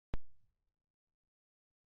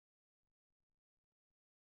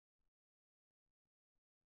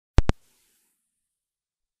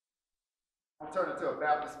I'm turning to a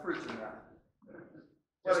Baptist preacher now.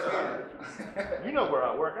 But again, you know where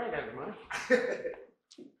I work. I ain't got the money.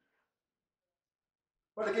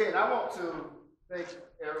 But again, I want to thank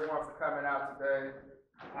everyone for coming out today.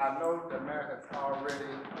 I know the mayor has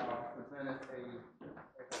already presented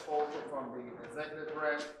a exposure from the executive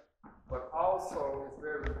branch, but also it's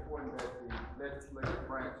very important that the legislative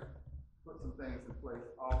branch put some things in place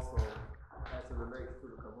also as it relates to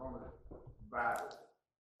the coronavirus.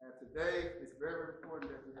 And today, it's very important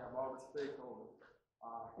that we have all the stakeholders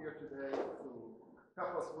here today to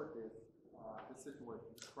help us with this situation,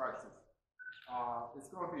 this crisis. It's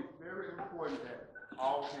going to be very important that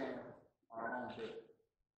all hands are on deck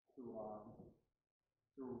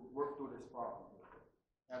to work through this problem.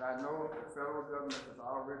 And I know the federal government has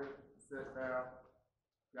already set down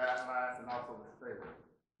guidelines and also the state.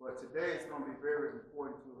 But today it's going to be very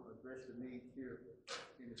important to address the needs here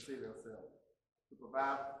in the city of Selma, to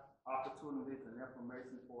provide opportunities and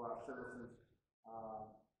information for our citizens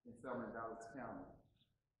in Selma and Dallas County.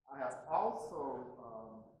 I have also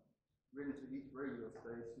written to each radio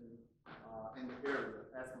station in the area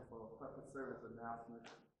asking for a public service announcement.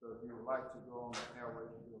 So if you would like to go on the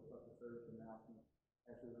airways and do a public service announcement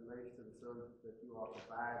as it relates to the services that you are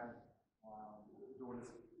providing during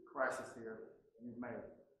this crisis here, you may.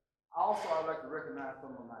 Also, I'd like to recognize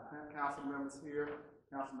some of my council members here.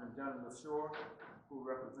 Councilman Johnny LaShore, who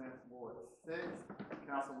represents Ward 6,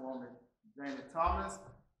 Councilwoman Janie Thomas,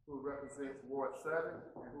 who represents Ward 7,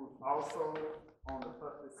 and who's also on the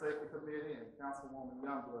Public Safety Committee, and Councilwoman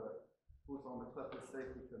Youngblood, who's on the Public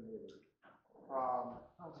Safety Committee.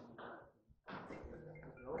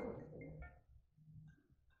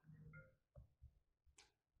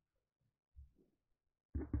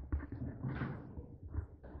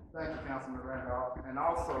 Thank you, Councilman Randolph, and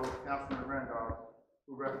also Councilman Randolph,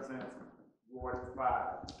 who represents Ward 5.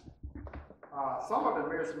 Some of the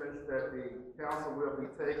measurements that the council will be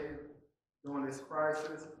taking during this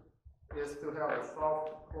crisis is to have a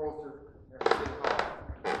soft closure at City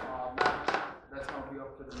Hall. That's going to be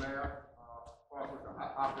up to the mayor. With the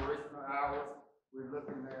operational hours, we're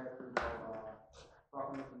looking at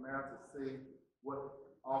talking with the mayor to see what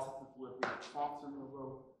offices will be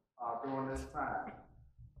functional during this time.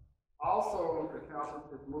 Also, the council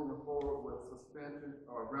is moving forward with suspension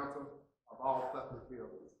or rental of all public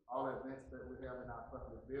buildings. All events that we have in our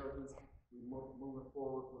public buildings, we're moving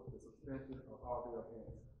forward with the suspension of all the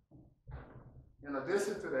events. In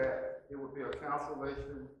addition to that, it will be a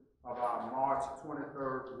cancellation of our March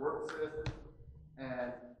 23rd work session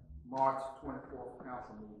and March 24th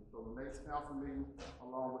council meeting. So the next council meeting,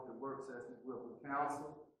 along with the work session, will be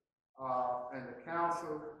canceled. And the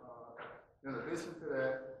council, in addition to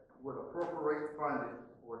that, would appropriate funding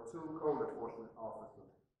for 2 code enforcement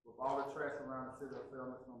officers. With all the tracks around the city of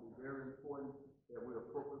Selma, it's going to be very important that we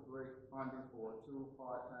appropriate funding for 2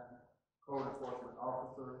 part-time code enforcement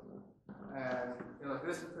officers. And in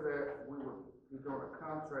addition to that, we would be doing a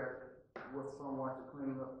contract with someone to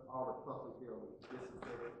clean up all the public buildings. This is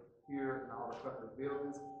here in all the public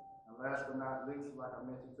buildings. And last but not least, like I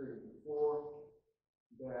mentioned to you before,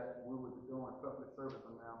 that we would be doing public service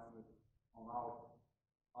announcements on all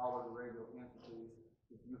of the radio entities.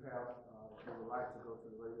 If you would like to go to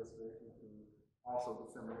the radio station to also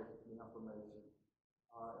disseminate the information.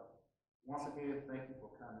 Once again, thank you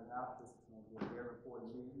for coming out. This is going to be a very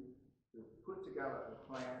important meeting to put together a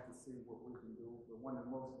plan to see what we can do. But one of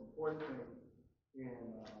the most important things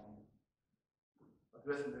in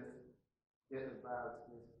addressing this virus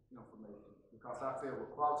is information. Because I feel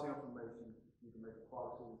with quality information, you can make a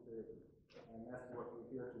quality decision. And that's what we're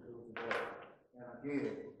here to do today. And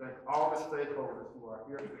again, thank all the stakeholders who are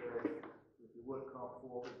here today. If you would come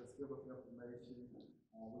forward, just give us information,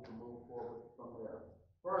 and we can move forward from there.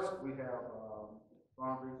 First, we have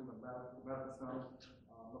fundraising of medicine,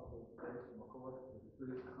 local state McCoy.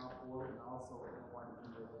 Please come forward, and also anyone who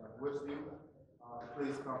may have with you,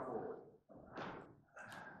 please come forward.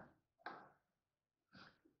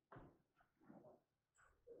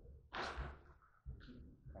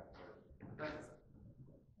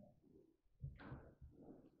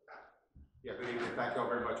 Yeah, good evening. Thank you all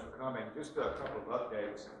very much for coming. Just a couple of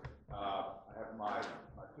updates. I have my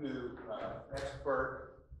 2 expert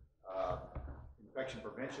infection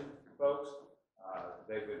prevention folks.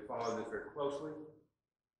 They've been following this very closely.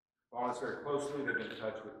 They've been in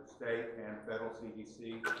touch with the state and federal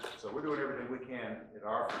CDC. So we're doing everything we can at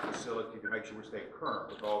our facility to make sure we stay current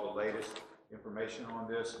with all the latest information on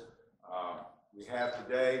this. We have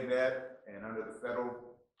today met, and under the federal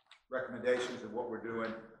recommendations of what we're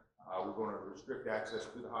doing, we're going to restrict access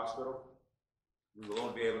to the hospital. We will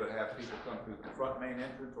only be able to have people come through the front main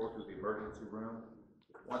entrance or through the emergency room.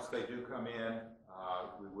 Once they do come in,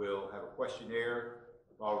 we will have a questionnaire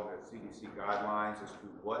following the CDC guidelines as to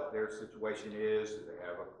what their situation is. Do they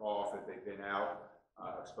have a cough? Have they been out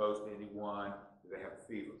exposed to anyone? Do they have a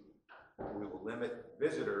fever? We will limit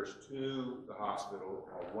visitors to the hospital,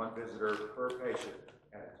 one visitor per patient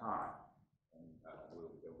at a time. And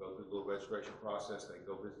they'll go through the little registration process. They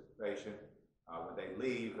go visit the patient. When they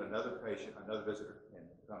leave, another visitor can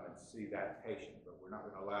come and see that patient. But we're not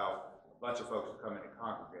going to allow a bunch of folks to come in and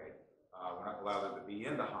congregate. We're not going to allow them to be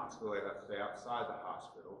in the hospital. They have to stay outside the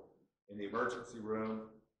hospital. In the emergency room,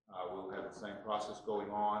 we'll have the same process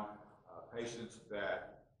going on. Patients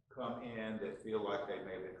that come in that feel like they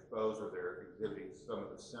may have been exposed or they're exhibiting some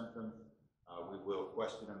of the symptoms, we will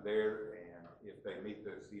question them there, and if they meet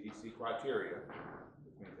the CDC criteria,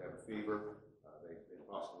 which means they have a fever, they've been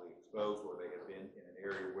possibly exposed, or they have been in an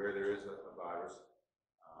area where there is a virus,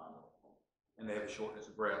 and they have a shortness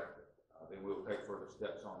of breath, then we'll take further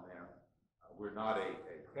steps on them. We're not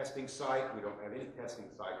a testing site. We don't have any testing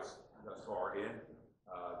sites thus far in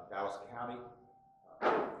Dallas County.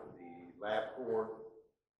 The LabCorp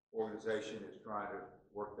organization is trying to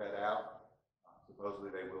work that out.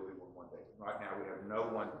 Supposedly they will be one day. Right now we have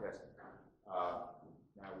no one testing.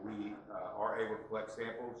 Now we are able to collect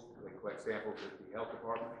samples. They collect samples at the health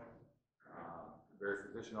department, various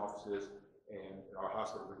physician offices, and in our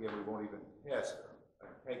hospitals, again, we won't even test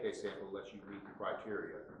and take a sample unless you meet the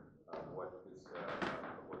criteria of what the disease has.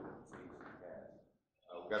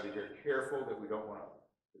 We've got to be very careful that we don't want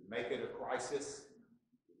to make it a crisis,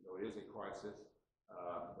 even though it is a crisis.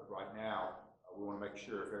 But right now, we want to make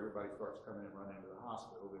sure if everybody starts coming and running into the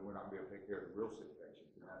hospital, then we're not going to be able to take care of the real sick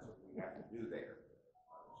patients, and that's what we have to do there.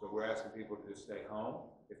 So we're asking people to just stay home.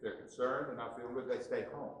 If they're concerned and not feeling good, they stay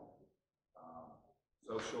home.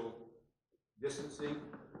 Social distancing,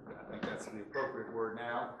 I think that's the appropriate word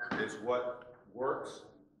now, is what works.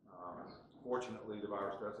 Fortunately, the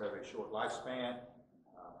virus does have a short lifespan.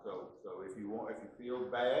 So if you feel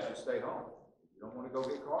bad, just stay home. If you don't want to go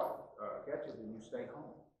get caught, catch it, then you stay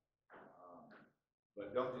home.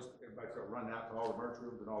 But don't just everybody start running out to all the emergency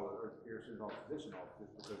rooms and all the urgent care centers and all the physician offices,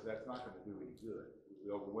 because that's not going to do any good. We'll be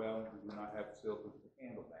overwhelmed. We do not have facilities to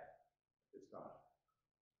handle that this time.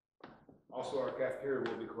 Also, our cafeteria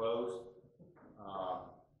will be closed,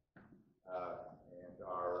 and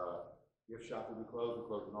our gift shop will be closed. We're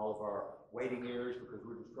closing all of our waiting areas because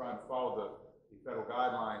we're just trying to follow the federal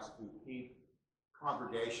guidelines to keep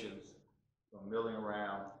congregations from milling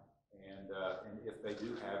around, and if they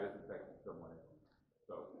do have it, infecting someone else.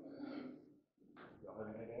 So, y'all have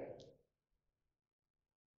anything to add?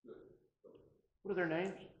 Good. What are their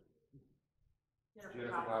names?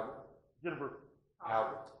 Jennifer Albert. Jennifer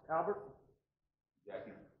Albert. Albert,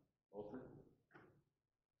 Jackie Moultrie.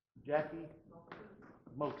 Jackie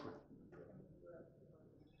Moultrie.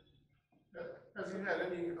 Has he had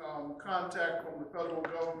any contact from the federal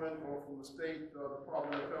government or from the state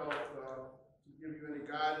Department of Health to give you any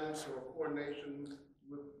guidance or coordination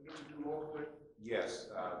with what you do locally? Yes,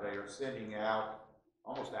 they are sending out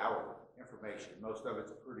almost hourly information. Most of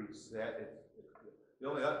it's pretty set. The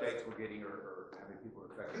only updates we're getting are how many people are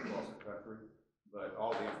infected across the country, but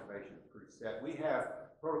all the information is pretty set. We have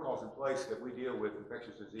protocols in place that we deal with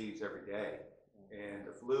infectious disease every day, and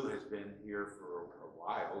the flu has been here for a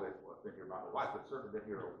while. It's been here my whole life, but it's certainly been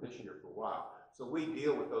here this year for a while. So we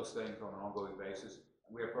deal with those things on an ongoing basis,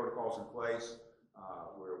 and we have protocols in place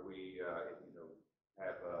where we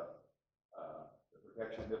have the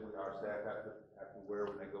protection that our staff have to wear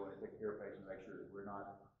when they go in and take care of patients, make sure that we're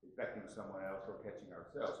not infecting someone else or catching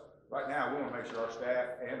ourselves. Right now, we want to make sure our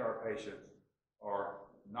staff and our patients are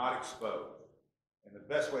not exposed. And the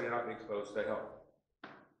best way to not be exposed, stay home.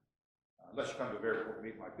 Unless you come to a very important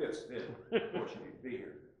meeting like this, then of course you need to be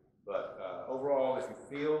here. But overall, if you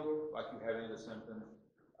feel like you have any of the symptoms,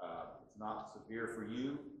 it's not severe for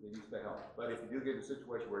you, then you stay home. But if you do get in a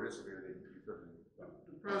situation where it is severe, then you certainly need to come.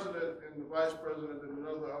 The president and the vice president did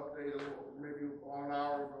another update maybe about an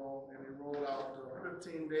hour ago, and they rolled out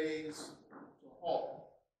 15 days to halt.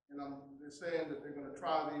 And they're saying that they're going to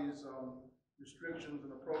try these restrictions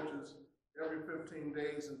and approaches every 15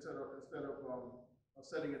 days instead of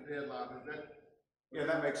setting a deadline. Is that? Yeah,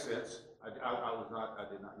 that makes sense. I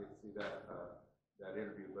did not get to see that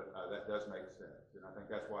interview, but that does make sense. And I think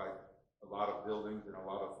that's why a lot of buildings and a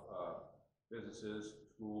lot of businesses,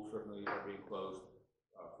 schools certainly are being closed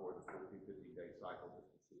for the 15-day cycle,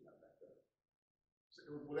 just to see how that goes. So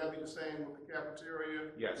will that be the same with the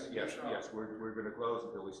cafeteria? Yes. We're going to close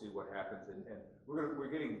until we see what happens, and we're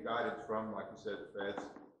getting guidance from, like you said, the feds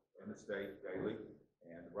and the state daily,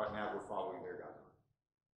 and right now we're following their guidelines.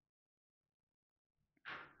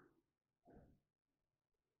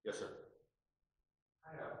 Yes, sir.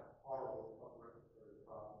 I have horrible respiratory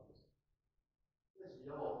problems. This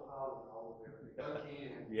yellow powder all over there,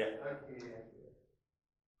 again, Yeah. again.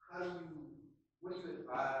 What do you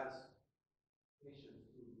advise patients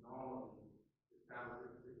who normally, the time of the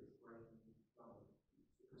spring,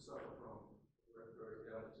 who suffer from respiratory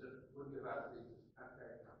illness? What do you advise they just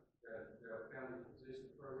contact their family physician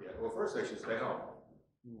first? Yeah, well, first they should stay home,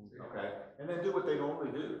 okay? And then do what they normally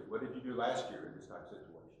do. What did you do last year in this type of situation?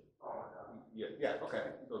 Oh, my God. Yeah,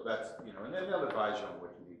 okay, so that's, you know, and then they'll advise you on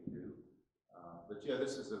what you need to do. But yeah,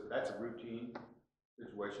 that's a routine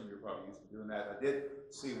situation, you're probably used to doing that. I did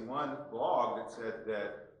see one blog that said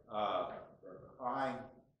that, crying,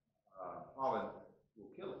 pollen will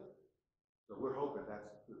kill it. So we're hoping that's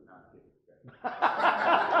true, not kidding. But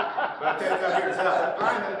I tell you, here's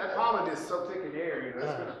that pollen is so thick in the air, you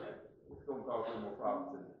know, it's gonna cause a little more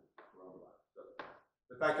problems than coronavirus.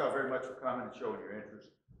 So thank y'all very much for coming and showing your interest.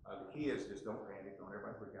 The key is just don't panic, don't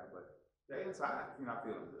everybody freak out, but stay inside if you're not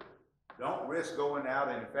feeling good. Don't risk going out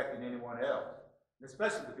and infecting anyone else,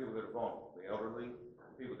 especially the people that are vulnerable, the elderly,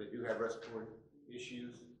 the people that do have respiratory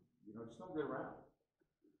issues. You know, just don't get around.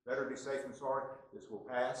 Better be safe than sorry. This will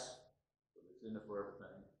pass, but it's in there for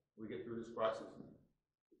everything. We get through this crisis and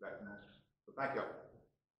get back to normal. So thank y'all.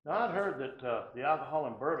 Now, I'd heard that the alcohol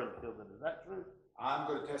in bourbon kills it. Is that true? I'm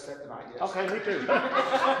going to test that tonight, yes. Okay, me too. David,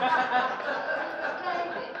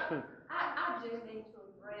 I do need to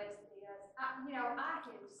address this. I have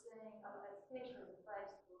seen, especially the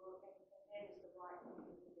Facebook, and that is the right thing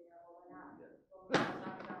to do, and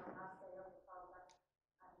I stay up because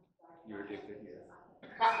You're addicted, yes.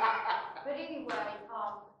 But anyway,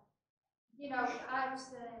 I've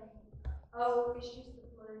seen, it's just the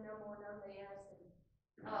flu, no more, no less, and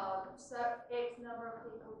so X number of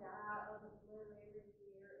people die of the flu every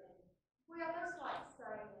year, and well, that's like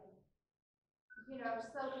saying,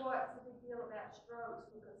 so what's the big deal about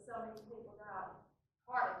strokes because so many people die of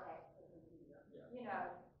heart attacks every year?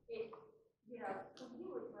 Yeah. Can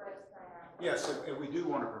you address that? Yes, and we do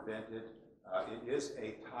want to prevent it. It is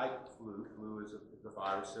a type of flu. Flu is a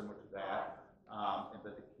virus similar to that.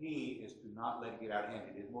 But the key is to not let it get out of hand.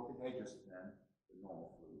 It is more contagious than the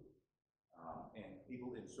normal flu. And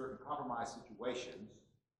people in certain compromised situations,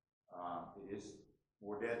 it is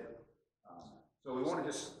more deadly. So we want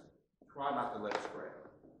to just try not to let it spread.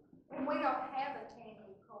 And we don't have a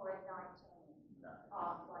Tandy COVID-19. No.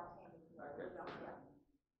 Like Tandy. Okay. We don't have.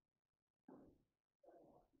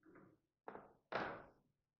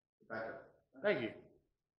 Thank you. Thank you.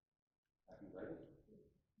 Thank you, lady.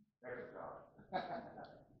 Thank you, Tom.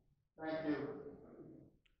 Thank you.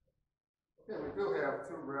 Okay, we do have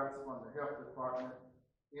two reps from the health department.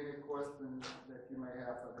 Any questions that you may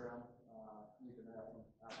have for them, you can ask them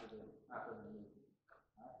after the meeting.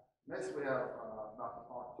 All right. Next, we have Dr.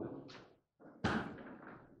 Park.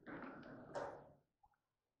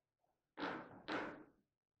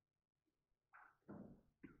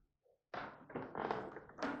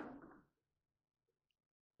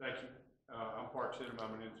 Thank you. I'm Park Chittum.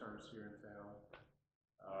 I'm an internist here in town.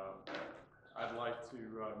 I'd like to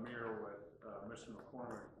mirror what Mr.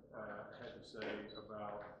 McCormick had to say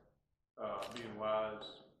about being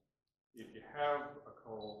wise. If you have a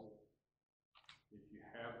cold, if you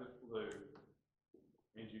have the flu,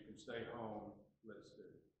 and you can stay home, let's do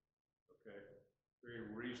it. Okay? Very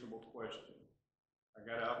reasonable question. I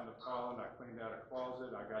got out in the pollen, I cleaned out a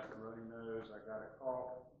closet, I got the runny nose, I got a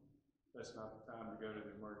cough. That's not the time to go to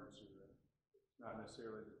the emergency room. It's not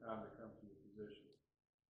necessarily the time to come to your physician.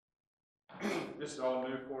 This is all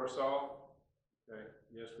new for us all. Okay,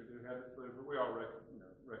 yes, we do have the flu, but we all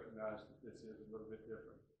recognize that this is a little bit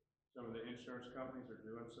different. Some of the insurance companies are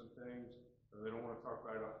doing some things. They don't want to talk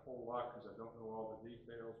about it a whole lot because I don't know all the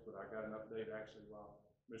details, but I got an update actually while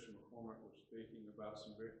Mr. McCormick was speaking about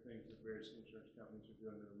some things that various insurance companies are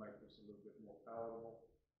doing to make this a little bit more palatable.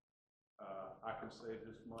 I can say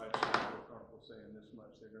this much, I feel comfortable saying this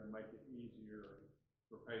much, they're going to make it easier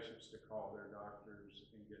for patients to call their doctors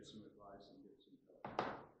and get some advice and get some help.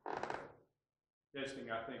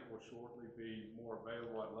 Testing, I think, will shortly be more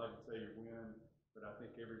available. I'd love to tell you when, but I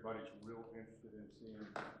think everybody's real interested in seeing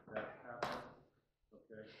that happen.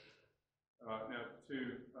 Okay. Now, to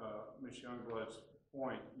Ms. Youngblood's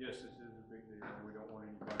point, yes, this is a big deal, and we don't want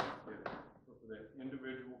anybody to get it. But for that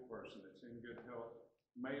individual person that's in good health,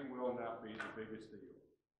 may well not be the biggest deal.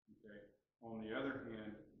 Okay. On the other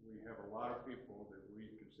hand, we have a lot of people that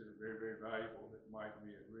we consider very, very valuable that might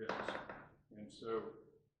be at risk, and so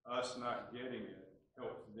us not getting it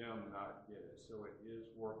helps them not get it. So it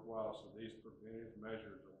is worthwhile. So these preventive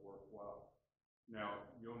measures are worthwhile. Now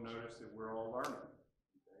you'll notice that we're all learning.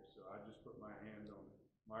 Okay. So I just put my hand on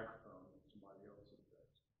microphone than somebody else that does.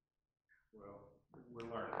 Well, we're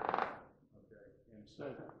learning, okay, and so.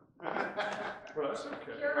 Well, that's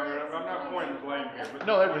okay. I mean, I'm not pointing blame here, but.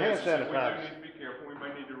 No, they were the point hand is that sanitizer. We do need to be careful. We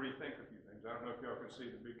may need to rethink a few things. I don't know if y'all can see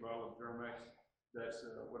the big bottle of Germex. That's,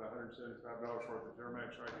 what, $175 worth of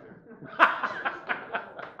Germex right there.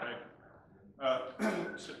 Thank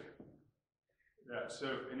you. So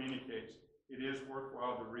in any case, it is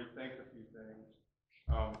worthwhile to rethink a few things.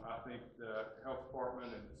 I think the health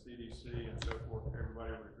department and the CDC and so forth,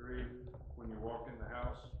 everybody would agree, when you walk in the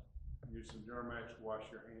house, use some Germex, wash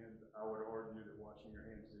your hands. I would argue that washing your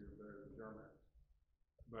hands is even better than Germex.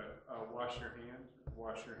 But wash your hands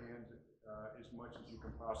as much as you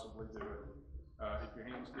can possibly do it. If your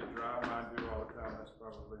hands get dry, mine do all the time, that's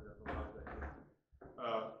probably the last thing.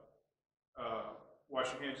 Wash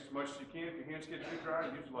your hands as much as you can. If your hands get too dry,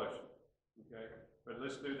 use lotion, okay? But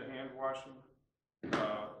let's do the hand washing.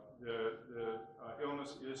 The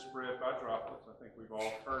illness is spread by droplets. I think we've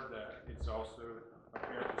all heard that. It's also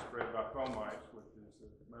apparently spread by fomites, which is the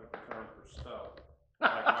medical term for stuff,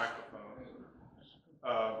 like microphones.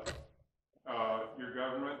 Your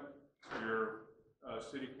government, your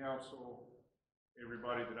city council,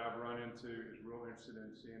 everybody that I've run into is real interested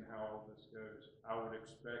in seeing how all this goes. I would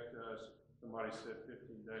expect us, somebody said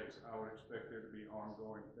 15 days, I would expect there to be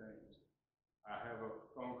ongoing things. I have a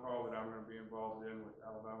phone call that I'm going to be involved in with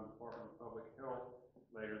Alabama Department of Public Health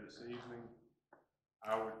later this evening.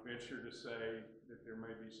 I would venture to say that there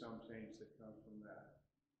may be some change that comes from that.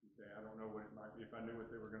 Okay, I don't know what it might be. If I knew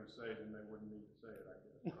what they were going to say, then they wouldn't need to say it, I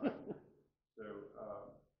guess. Right? So,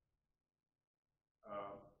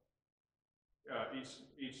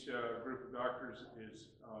 each group of doctors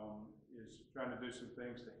is trying to do some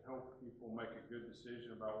things to help people make a good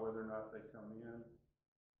decision about whether or not they come in.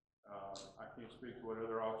 I can't speak to what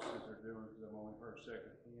other offices are doing because I've only heard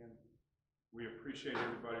secondhand. We appreciate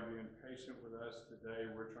everybody being patient with us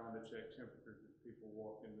today. We're trying to check temperatures as people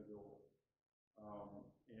walk in the door.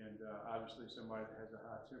 Obviously somebody that has a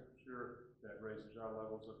high temperature, that raises our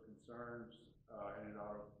levels of concerns, and it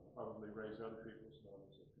ought to probably raise other people's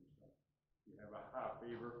levels of concern. You have a high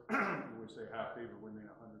fever, when we say high fever, we mean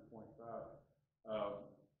 100.5.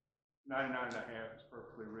 99.5 is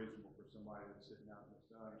perfectly reasonable for somebody that's sitting out in the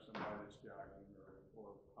sun or somebody that's jogging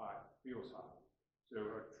or hot, feels hot. So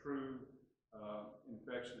a true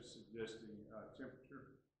infectious suggesting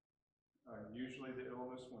temperature. Usually the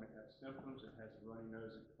illness, when it has symptoms, it has a runny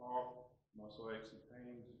nose and cough, muscle aches and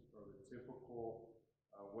pains are the typical,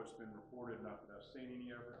 what's been reported, not that I've seen any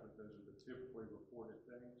of it, but those are the typically reported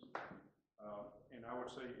things. And I would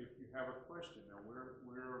say if you have a question, now we're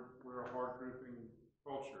a hard grouping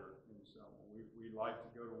culture in Selma. We like to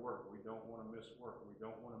go to work. We don't want to miss work. We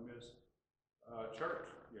don't want to miss church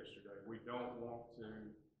yesterday. We don't want to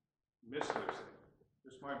miss those things.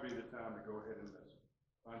 This might be the time to go ahead and miss it.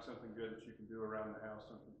 Find something good that you can do around the house,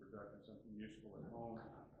 something productive, something useful at home,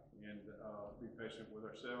 and be patient with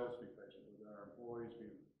ourselves, be patient with our employees,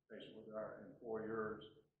 be patient with our employers,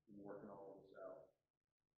 and working all this out.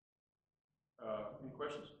 Any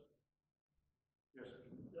questions? Yes, sir.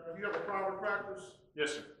 You have a private practice?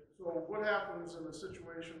 Yes, sir. So what happens in a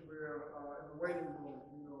situation where, in the waiting room,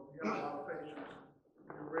 you have a lot of patients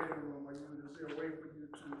in your waiting room, is there a way for you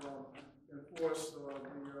to enforce the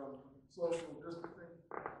social distancing?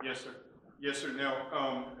 Yes, sir. Yes, sir.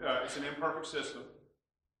 Now, it's an imperfect system,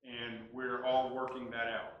 and we're all working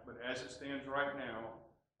that out. But as it stands right now,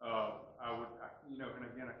 and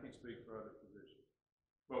again, I can't speak for other physicians,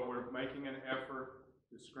 but we're making an effort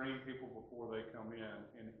to screen people before they come in.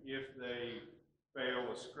 And if they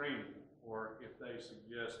fail a screening, or if they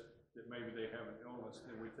suggest that maybe they have an illness,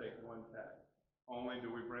 then we take one tack. Only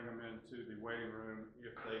do we bring them into the waiting room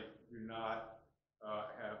if they do not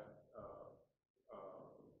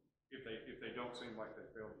if they don't seem like they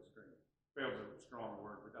failed the screening. Failed is a strong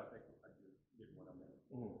word, but I think I get what I mean.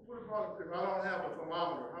 What about if I don't have a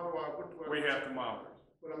thermometer? What do I? We have thermometers.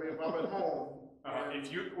 But I mean, if I'm at home.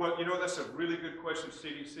 That's a really good question.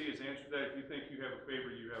 CDC has answered that. If you think you have a fever,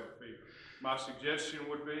 you have a fever. My suggestion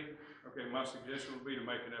would be to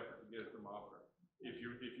make an effort to get a thermometer if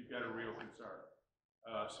you've got a real concern.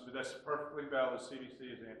 But that's perfectly valid. CDC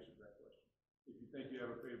has answered that question. If you think you have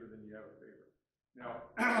a fever, then you have a fever. Now,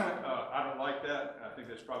 I don't like that. I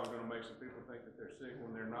think that's probably going to make some people think that they're sick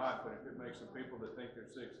when they're not. But if it makes some people that think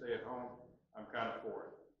they're sick stay at home, I'm kind of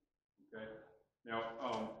for it. Okay.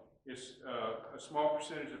 Now, it's a small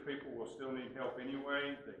percentage of people will still need help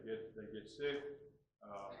anyway. They get sick.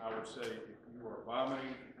 I would say if you are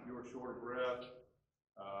vomiting, if you are short of breath,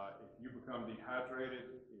 if you become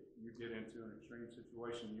dehydrated, if you get into an extreme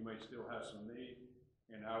situation, you may still have some need.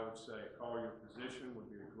 And I would say call your physician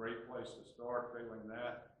would be a great place to start. Failing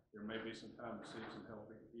that, there may be some time to seek some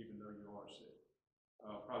help even though you are sick.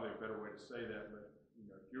 Probably a better way to say that, but you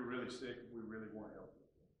know, if you're really sick, we really want to help you.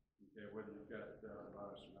 Okay, whether you've got the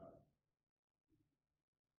virus or not.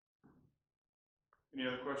 Any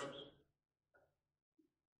other questions?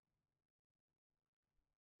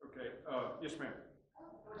 Okay, yes, ma'am.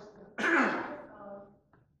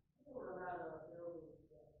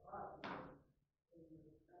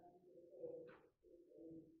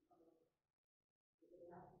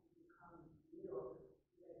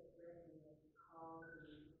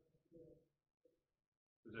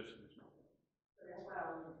 Physician. So that's why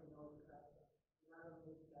I wanted to know, because I don't know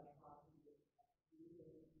if you got a problem with using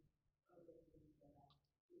other things that I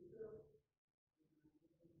do.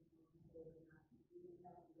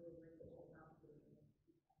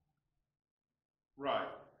 Right,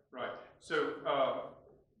 right. So,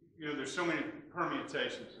 you know, there's so many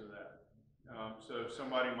permutations of that. So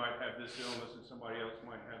somebody might have this illness and somebody else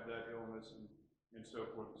might have that illness and so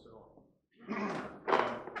forth and so on.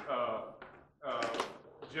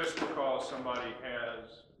 Just because somebody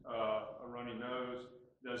has a runny nose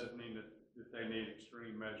doesn't mean that they need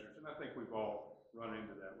extreme measures. And I think we've all run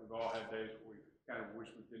into that. We've all had days where we kind of wish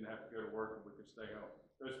we didn't have to go to work and we could stay home.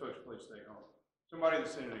 Those folks, please stay home. Somebody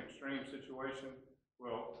that's in an extreme situation,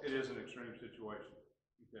 well, it is an extreme situation,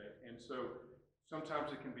 okay? And so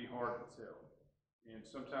sometimes it can be hard to tell. And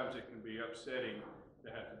sometimes it can be upsetting to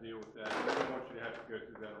have to deal with that. I don't want you to have to go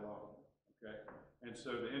through that alone, okay? And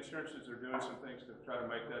so the insurances are doing some things to try to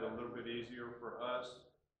make that a little bit easier for us.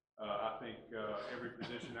 I think every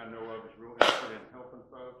physician I know of is real interested in helping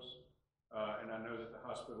folks. And I know that the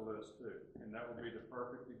hospital is too. And that would be the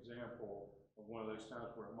perfect example of one of those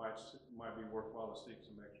times where it might be worthwhile to seek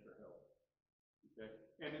some extra help. Okay?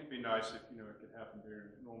 And it'd be nice if, you know, it could happen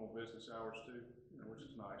during normal business hours too, you know, which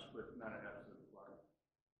is nice, but not an absolute requirement.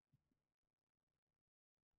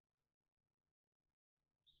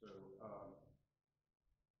 So,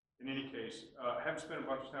 in any case, I haven't spent a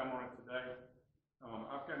bunch of time on it today.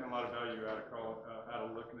 I've gotten a lot of value out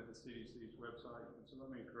of looking at the CDC's website, and so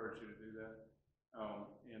let me encourage you to do that.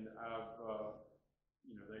 And I've,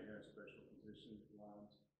 you know, they have special physicians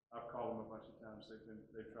lines. I've called them a bunch of times.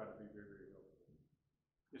 They've tried to be very, very helpful.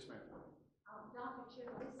 Yes, ma'am. Dr.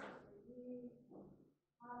 Chip, this is for you,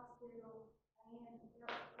 hospital, and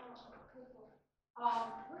people.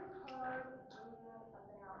 We've heard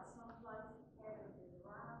about some places having to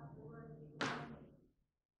drive through.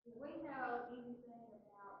 Do we know anything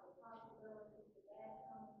about the possibility of that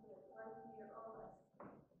coming to a place near us?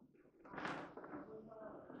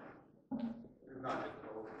 We've not been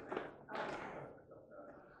told that.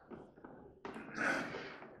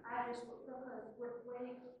 I just, because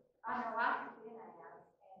I know I have been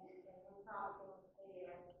asked, and we probably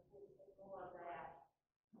there with more of that.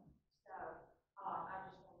 So, I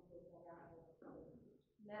just want to put that out there for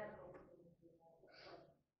medical community.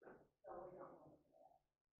 So we don't know that.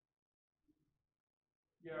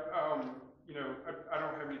 Yeah, you know, I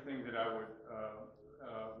don't have anything that I would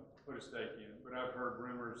put a stake in, but I've heard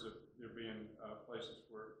rumors of there being places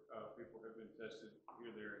where people have been tested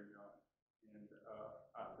here, there, and beyond. And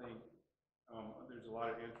I think there's a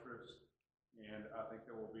lot of interest, and I think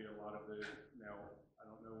there will be a lot of do. Now, I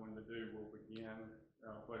don't know when the do will begin,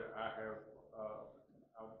 but I have,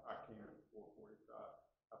 I came at 4:45.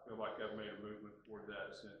 I feel like I've made a movement toward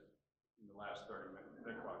that since in the last 30 minutes.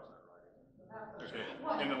 That clock's not right. Okay,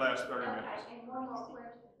 in the last 30 minutes. Okay, and one more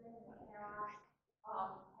question, being that I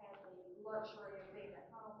had the luxury of being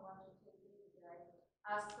at home watching TV today,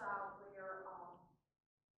 I saw where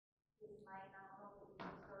this man, I don't know if it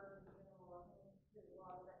was a surgeon general or who it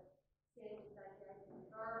was, but said that they gave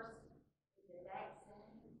the first the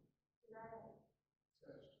vaccine today.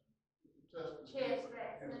 Chest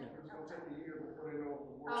vaccine. It's gonna take a year before they know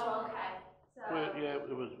if it works. Oh, okay. So, Well, yeah,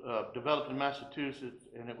 it was developed in Massachusetts,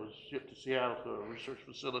 and it was shipped to Seattle to a research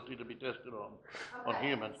facility to be tested on okay.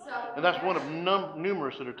 humans. So And that's one of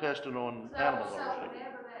numerous that are tested on animals. So obviously.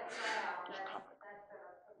 whenever that's out, that's gonna put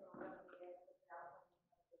a little bit out.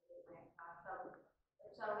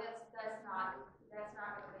 So that's not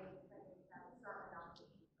gonna be anything, certainly not.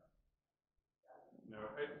 No,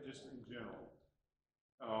 just in general.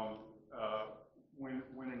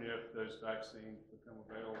 When and if those vaccines become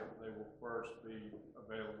available, they will first be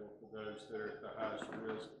available to those that are at the highest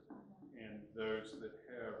risk and those that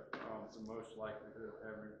have the most likelihood of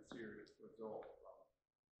having a serious result.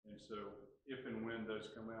 And so if and when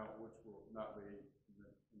those come out, which will not be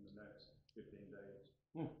in the next 15 days.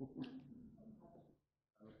 I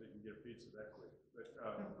don't think you can get a pizza that quick, but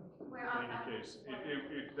Well, in any case,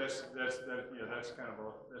 that's kind of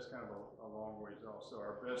a long ways off. So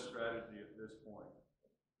our best strategy at this point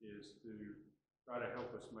is to try to help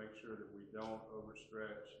us make sure that we don't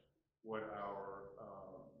overstretch what our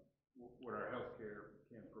healthcare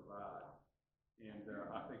can provide. And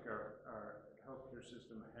I think our healthcare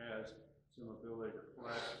system has some ability to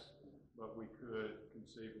flex, but we could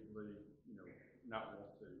conceivably, not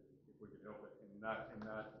want to if we could help it, and not.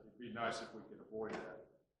 It'd be nice if we could avoid that.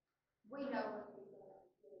 We know what we're going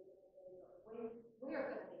to do. We are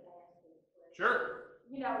going to be asking questions. Sure.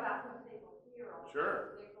 About putting people here on.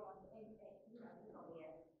 Sure. They're going, and you're going to be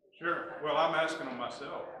asking. Sure. Well, I'm asking them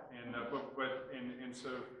myself, and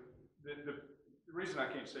so the reason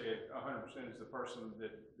I can't say it 100% is the person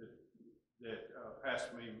that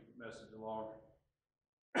passed me message along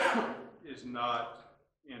is not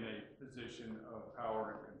in a position of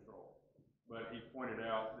power and control. But he pointed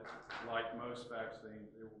out that, like most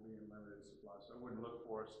vaccines, it will be in limited supply. So I wouldn't look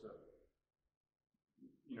for us to,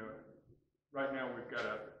 right now we've got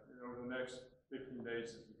over the next 15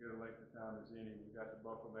 days is as good a length of time as any. We've got to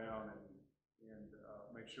buckle down and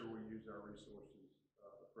make sure we use our resources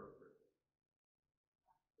appropriately.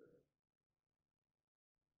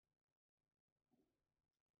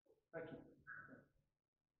 Thank you.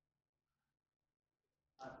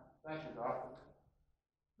 Thank you, Doctor.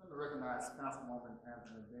 I'm going to recognize Councilwoman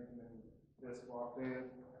Anthony Benjamin, who just walked in.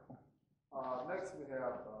 Next we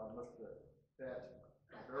have Mr. Pat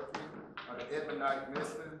Durfee, the Edmond Knight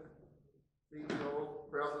Mission, CEO,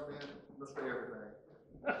 President, Mr. Everything.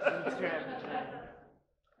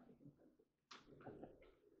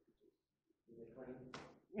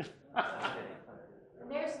 And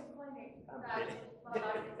there's some plenty.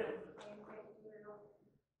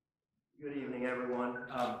 Good evening, everyone.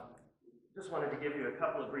 Just wanted to give you a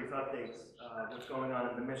couple of brief updates what's going on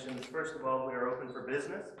in the missions. First of all, we are open for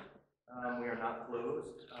business. We are not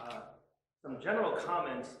closed. Some general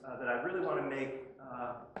comments that I really want to make.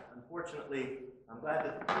 Unfortunately, I'm glad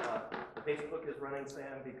that the Facebook is running,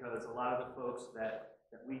 Sam, because a lot of the folks that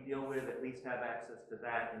we deal with at least have access to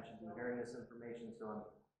that and should be hearing this information. So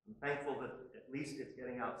I'm thankful that at least it's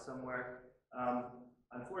getting out somewhere.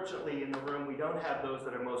 Unfortunately, in the room, we don't have those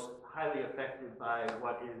that are most highly affected by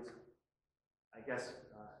what is, I guess,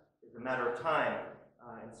 is a matter of time,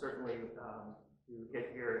 and certainly to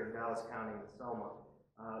get here in Dallas County and Selma,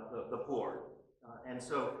 the poor. And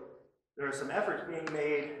so there are some efforts being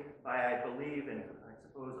made by, I believe, and I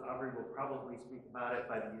suppose Aubrey will probably speak about it,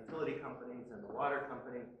 by the utility companies and the water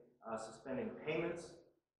company, suspending payments.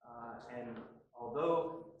 And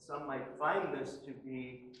although some might find this to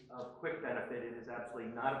be of quick benefit, it is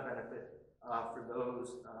absolutely not a benefit for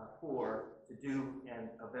those poor to do and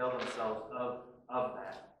avail themselves of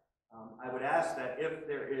that. I would ask that if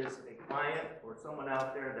there is a client or someone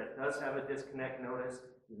out there that does have a disconnect notice,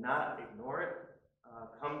 do not ignore it.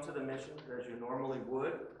 Come to the missions as you normally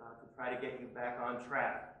would to try to get you back on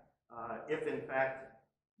track. If in fact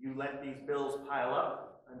you let these bills pile up,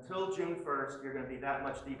 until June 1st, you're going to be that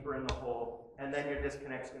much deeper in the hole, and then your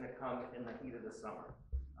disconnect's going to come in the heat of the summer.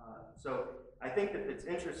 So I think that it's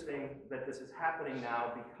interesting that this is happening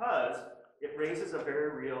now because it raises a very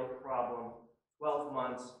real problem 12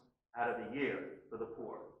 months out of the year for the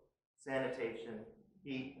poor. Sanitation,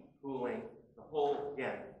 heat, cooling, the whole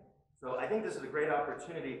gamut. So I think this is a great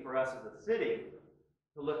opportunity for us as a city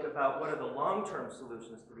to look about what are the long-term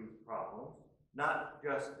solutions to these problems, not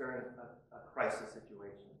just during a crisis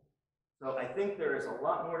situation. So I think there is a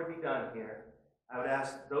lot more to be done here. I would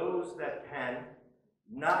ask those that can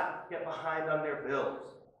not get behind on their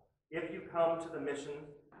bills. If you come to the mission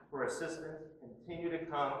for assistance, continue to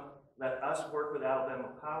come. Let us work with Alabama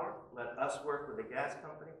Power. Let us work with the gas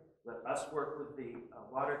company. Let us work with the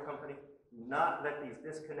water company. Do not let these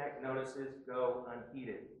disconnect notices go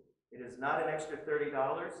unheeded. It is not an extra $30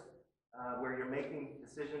 where you're making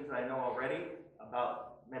decisions, I know already,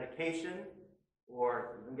 about medication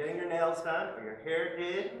or even getting your nails done or your hair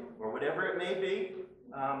did or whatever it may be.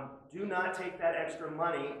 Do not take that extra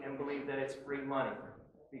money and believe that it's free money,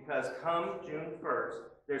 because come June 1st,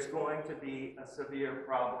 there's going to be a severe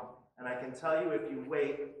problem. And I can tell you, if you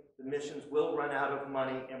wait, the missions will run out of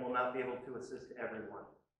money and will not be able to assist everyone.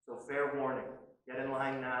 So fair warning, get in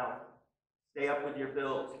line now, stay up with your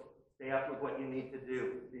bills, stay up with what you need to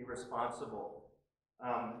do, be responsible.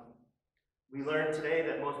 We learned today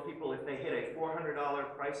that most people, if they hit a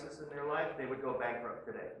 $400 crisis in their life, they would go bankrupt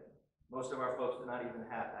today. Most of our folks do not even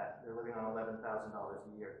have that. They're living on $11,000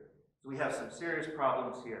 a year. So we have some serious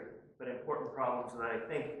problems here, but important problems that I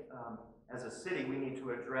think as a city we need to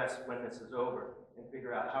address when this is over. and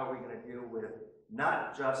figure out how are we going to deal with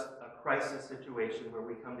not just a crisis situation where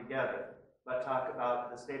we come together, but talk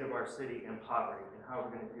about the state of our city and poverty and how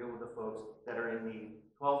we're going to deal with the folks that are in need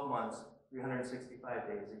 12 months, 365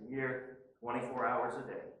 days a year, 24 hours a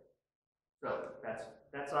day. So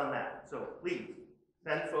that's on that. So please,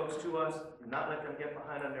 send folks to us. Do not let them get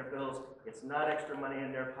behind on their bills. It's not extra money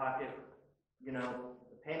in their pocket. You know,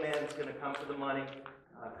 the payman's going to come for the money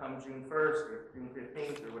come June 1st or June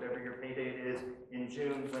 15th or whatever your pay date is in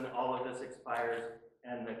June when all of this expires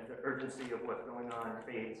and the urgency of what's going on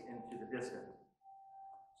fades into the distance.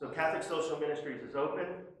 So Catholic Social Ministries is open,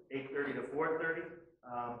 8:30 to 4:30.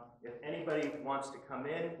 If anybody wants to come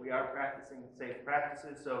in, we are practicing safe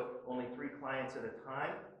practices, so only 3 clients at a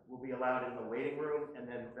time will be allowed in the waiting room and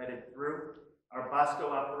then vetted through. Our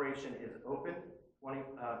Bosco operation is open,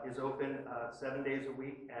 7 days a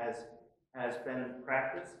week as has been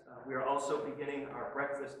practiced. We are also beginning our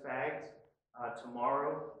breakfast bags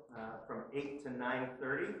tomorrow from 8 to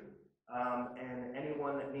 9:30. And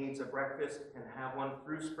anyone that needs a breakfast can have one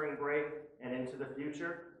through spring break and into the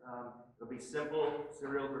future. It'll be simple,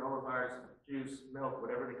 cereal, granola bars, juice, milk,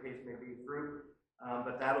 whatever the case may be, fruit.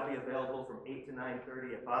 But that'll be available from 8 to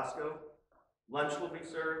 9:30 at Bosco. Lunch will be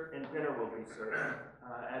served and dinner will be served.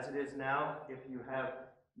 As it is now, if you have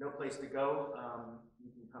no place to go,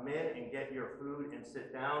 you can come in and get your food and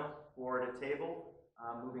sit down or at a table.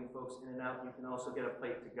 Moving folks in and out, you can also get a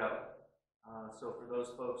plate to go. So for those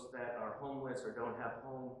folks that are homeless or don't have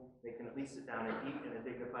home, they can at least sit down and eat in a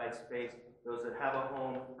dignified space. Those that have a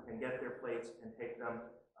home can get their plates and take them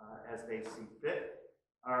as they see fit.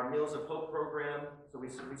 Our Meals of Hope program, so we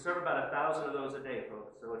serve about 1,000 of those a day,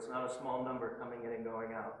 folks, so it's not a small number coming in and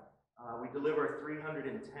going out. We deliver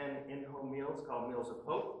 310 in-home meals called Meals of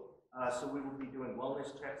Hope. So we will be doing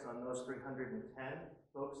wellness checks on those 310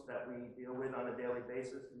 folks that we deal with on a daily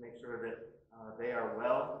basis to make sure that they are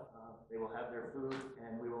well, they will have their food,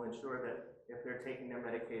 and we will ensure that if they're taking their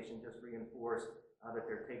medication, just reinforce that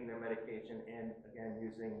they're taking their medication and, again,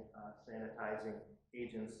 using sanitizing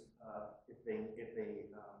agents if they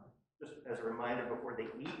just as a reminder before they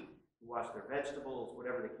eat, to wash their vegetables,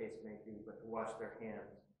 whatever the case may be, but to wash their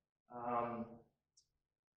hands.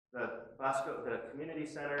 The community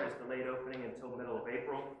center is delayed opening until middle of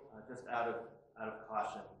April, just out of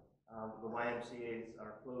caution. The YMCA's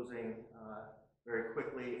are closing very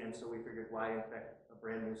quickly, and so we figured why infect a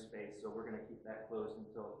brand new space, so we're going to keep that closed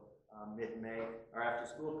until mid-May. Our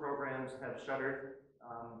after-school programs have shuttered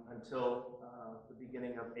until the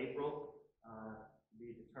beginning of April. To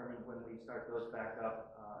be determined when we start those back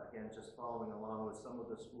up. Again, just following along with some of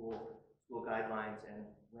the school guidelines and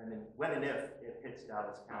when and if it hits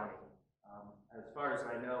Dallas County. As far as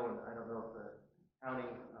I know, and I don't know if the county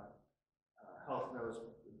health knows,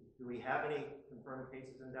 do we have any confirmed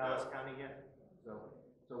cases in Dallas County yet?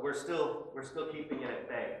 So we're still keeping it at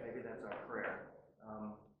bay. Maybe that's our prayer.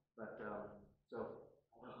 So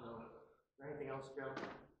I don't know. Is there anything else, Joe?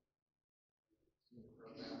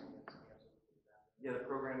 Yeah, the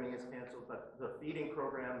programming is canceled, but the feeding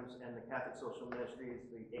programs and the Catholic Social Ministries,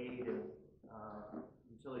 the aid and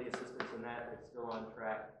utility assistance and that is still on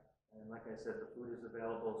track. And like I said, the food is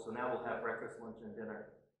available. So now we'll have breakfast, lunch, and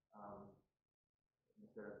dinner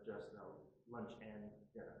instead of just lunch and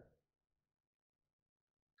dinner.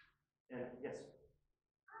 And yes?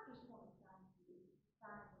 I just want to find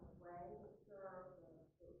a way to serve the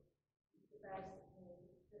basic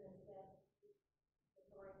needs to necessities, the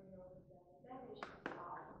 3 meals a day. That is just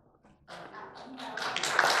awesome.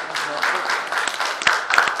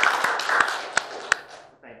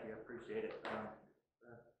 Thank you, I appreciate it.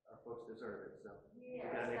 Our folks deserve it, so we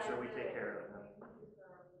yes, gotta make sure we take care of them.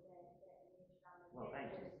 Well,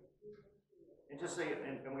 thank you. And just so you,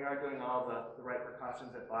 and we are doing all the right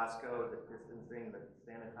precautions at Bosco, the distancing, the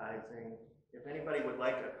sanitizing. If anybody would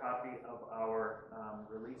like a copy of our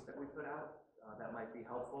release that we put out, that might be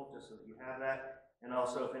helpful, just so that you have that. And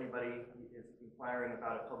also, if anybody is inquiring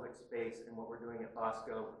about a public space and what we're doing at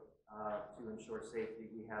Bosco to ensure safety,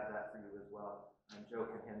 we have that for you as well. And Joe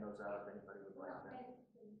can hand those out if anybody would like that.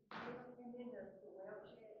 And then the well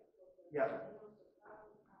check. Yeah.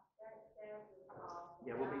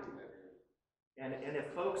 Yeah, we'll be. And if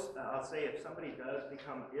folks, I'll say if somebody does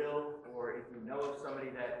become ill, or if you know of somebody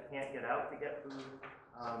that can't get out to get food,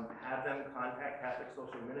 have them contact Catholic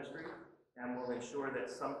Social Ministry, and we'll ensure that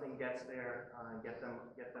something gets there and get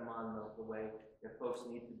them on the way. If folks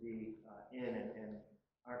need to be in and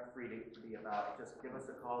aren't free to be about, just give us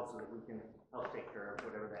a call so that we can help take care of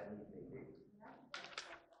whatever that need may be.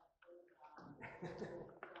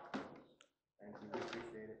 Thank you, we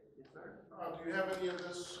appreciate it. Yes, sir. Do you have any of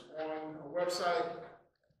this on a website?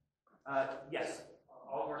 Yes.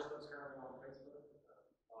 All of our stuff's currently on Facebook,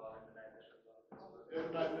 and the night missions on Facebook.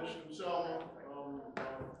 Every night mission, Selma, on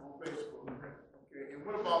Facebook. Okay, and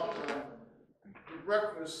what about, the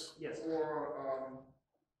breakfast Yes. for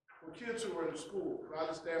kids who are in school? I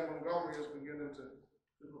understand Montgomery is beginning to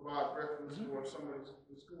provide breakfast for some of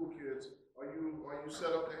the school kids. Are you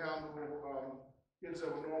set up to handle, kids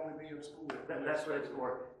that would normally be in school? That's what it's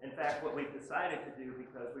for. In fact, what we've decided to do,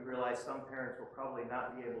 because we realize some parents will probably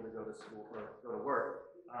not be able to go to school or go to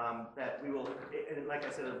work, that we will, and like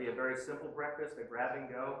I said, it'll be a very simple breakfast, a grab and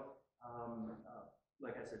go.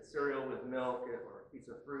 Like I said, cereal with milk or a piece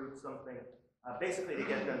of fruit, something, basically to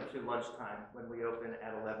get them to lunchtime when we open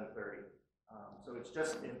at 11:30. So it's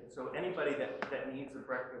just, so anybody that needs a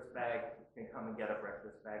breakfast bag can come and get a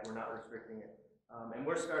breakfast bag. We're not restricting it. And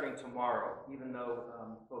we're starting tomorrow, even though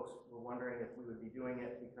folks were wondering if we would be doing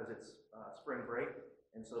it because it's spring break.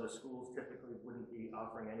 And so the schools typically wouldn't be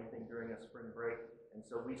offering anything during a spring break. And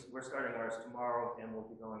so we're starting ours tomorrow, and we'll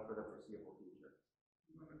be going for the foreseeable future.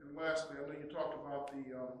 And lastly, I know you talked about the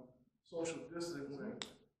social distancing.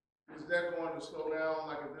 Is that going to slow down,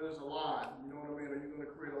 like if there's a line? You know what I mean? Are you going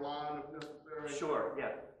to create a line if necessary? Sure,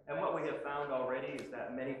 yeah. And what we have found already is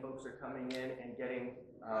that many folks are coming in and getting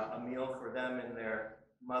a meal for them and their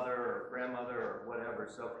mother or grandmother or whatever.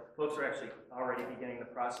 So folks are actually already beginning the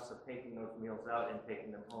process of taking those meals out and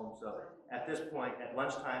taking them home. So at this point, at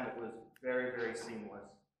lunchtime, it was very, very seamless.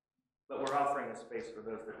 But we're offering a space for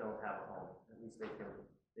those that don't have a home. At least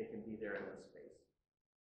they can be there in this space.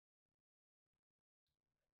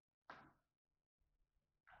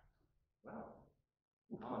 Well,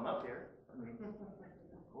 while I'm up here, I mean,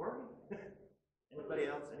 Corey? Anybody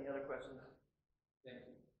else? Any other questions? Thank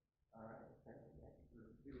you. All right.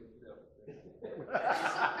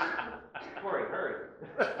 Corey, hurry.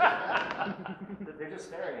 They're just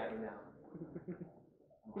staring at me now.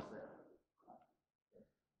 Almost there.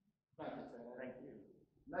 Thank you, Ted. Thank you.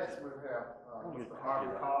 Next, we have Mr.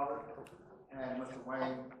 Harvey Carter and Mr.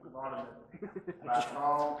 Wayne Barnum by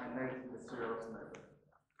phone, and Nathan Lucero Smith.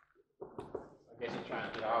 I guess you're trying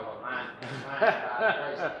to get all the line.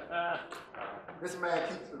 This man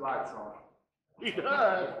keeps the lights on. He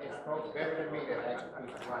does. It's supposed better than me that actually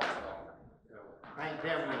keeps the lights on. Thank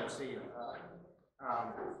them when you see them.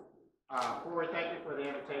 Corey, thank you for the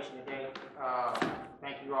invitation today.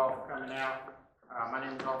 Thank you all for coming out. My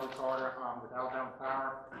name is Harvey Carter with Alabama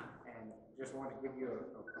Power, and just wanted to give you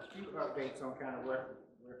a few updates on kind of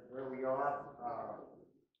where we are.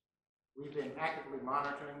 We've been actively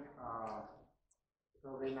monitoring the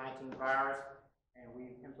COVID-19 virus, and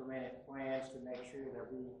we've implemented plans to make sure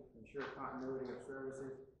that we ensure continuity of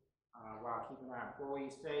services while keeping our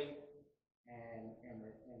employees safe and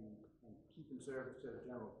keeping service to the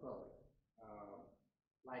general public.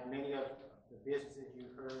 Like many of the businesses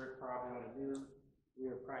you've heard probably on the news, we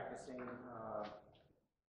are practicing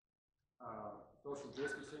social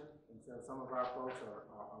distancing, and so some of our folks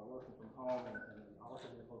are working from home and also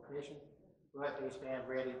in the location, but they stand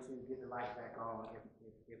ready to get the lights back on if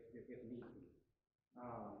need be.